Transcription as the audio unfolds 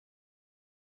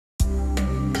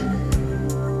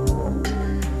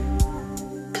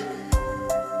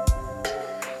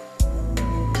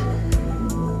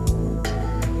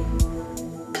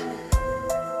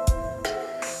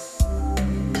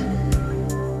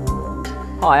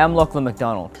Hi, I'm Lachlan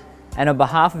McDonald, and on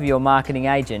behalf of your marketing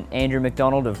agent, Andrew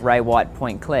McDonald of Ray White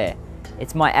Point Clare,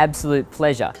 it's my absolute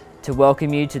pleasure to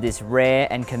welcome you to this rare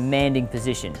and commanding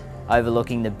position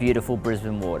overlooking the beautiful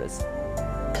Brisbane Waters.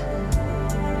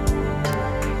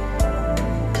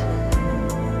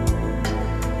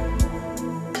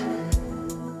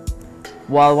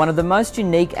 While one of the most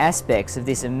unique aspects of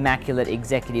this immaculate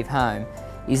executive home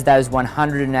is those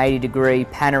 180-degree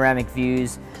panoramic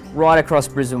views right across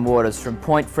Brisbane Waters from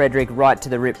Point Frederick right to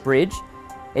the Rip Bridge,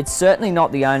 it's certainly not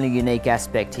the only unique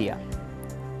aspect here.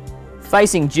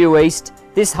 Facing due east,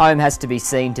 this home has to be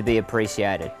seen to be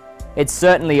appreciated. It's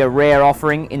certainly a rare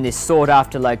offering in this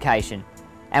sought-after location,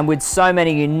 and with so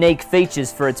many unique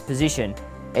features for its position,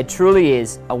 it truly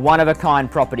is a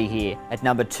one-of-a-kind property here at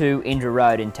number 2 Indra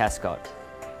Road in Tascott.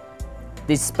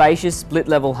 This spacious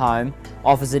split-level home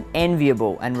offers an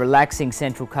enviable and relaxing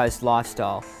Central Coast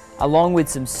lifestyle, along with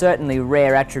some certainly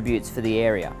rare attributes for the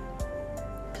area.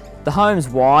 The home's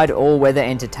wide all-weather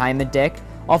entertainment deck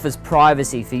offers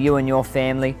privacy for you and your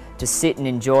family to sit and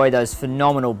enjoy those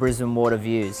phenomenal Brisbane water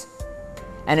views.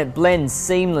 And it blends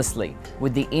seamlessly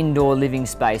with the indoor living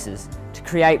spaces to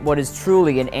create what is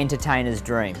truly an entertainer's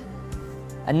dream.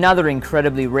 Another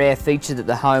incredibly rare feature that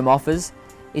the home offers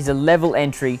is a level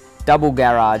entry double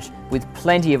garage with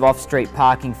plenty of off-street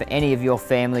parking for any of your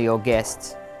family or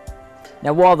guests.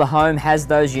 Now, while the home has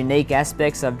those unique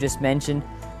aspects I've just mentioned,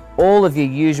 all of your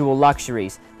usual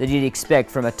luxuries that you'd expect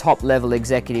from a top-level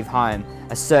executive home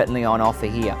are certainly on offer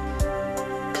here.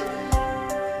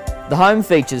 The home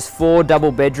features 4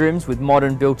 double bedrooms with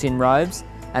modern built-in robes,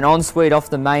 an ensuite off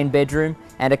the main bedroom,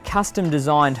 and a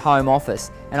custom-designed home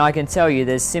office, and I can tell you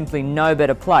there's simply no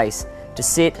better place to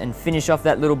sit and finish off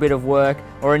that little bit of work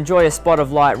or enjoy a spot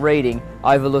of light reading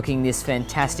overlooking this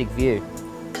fantastic view.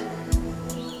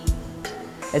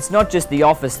 It's not just the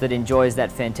office that enjoys that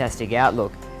fantastic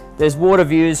outlook. There's water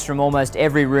views from almost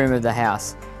every room of the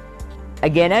house.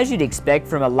 Again, as you'd expect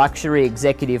from a luxury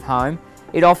executive home,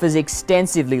 it offers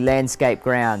extensively landscaped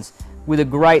grounds with a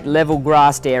great level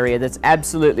grassed area that's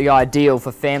absolutely ideal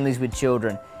for families with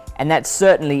children, and that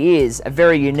certainly is a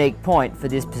very unique point for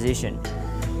this position.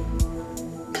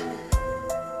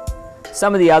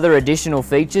 Some of the other additional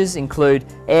features include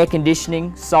air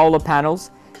conditioning, solar panels,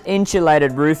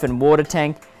 insulated roof and water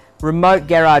tank, remote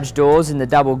garage doors in the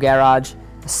double garage,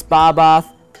 a spa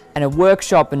bath, and a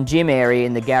workshop and gym area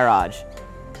in the garage.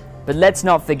 But let's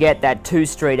not forget that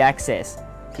 2-street access.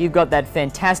 You've got that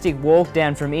fantastic walk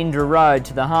down from Indra Road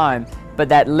to the home, but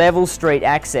that level street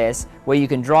access where you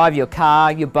can drive your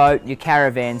car, your boat, your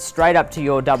caravan straight up to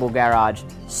your double garage,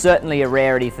 certainly a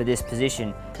rarity for this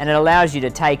position, and it allows you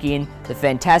to take in the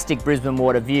fantastic Brisbane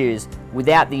water views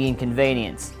without the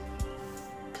inconvenience.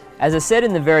 As I said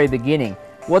in the very beginning,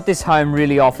 what this home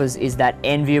really offers is that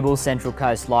enviable Central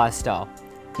Coast lifestyle.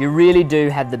 You really do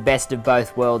have the best of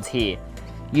both worlds here.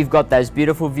 You've got those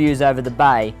beautiful views over the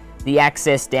bay, the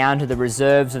access down to the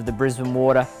reserves of the Brisbane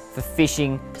water for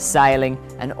fishing, sailing,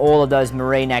 and all of those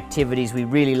marine activities we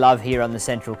really love here on the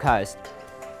Central Coast.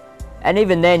 And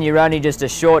even then, you're only just a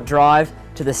short drive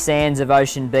to the sands of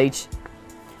Ocean Beach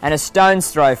and a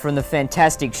stone's throw from the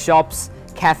fantastic shops,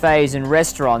 cafes and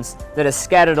restaurants that are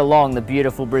scattered along the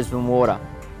beautiful Brisbane water.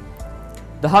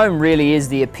 The home really is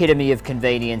the epitome of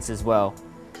convenience as well.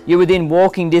 You're within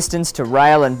walking distance to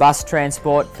rail and bus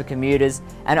transport for commuters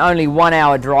and only 1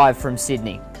 hour drive from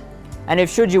Sydney. And if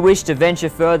should you wish to venture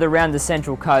further around the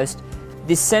Central Coast,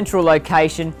 this central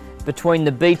location between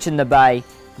the beach and the bay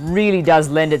really does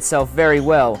lend itself very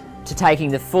well to taking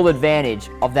the full advantage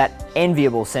of that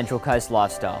enviable Central Coast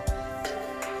lifestyle.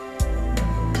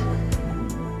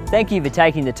 Thank you for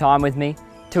taking the time with me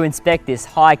to inspect this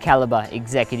high calibre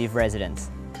executive residence.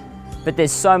 But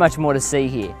there's so much more to see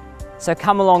here, so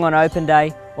come along on open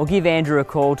day or give Andrew a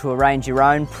call to arrange your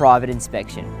own private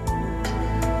inspection.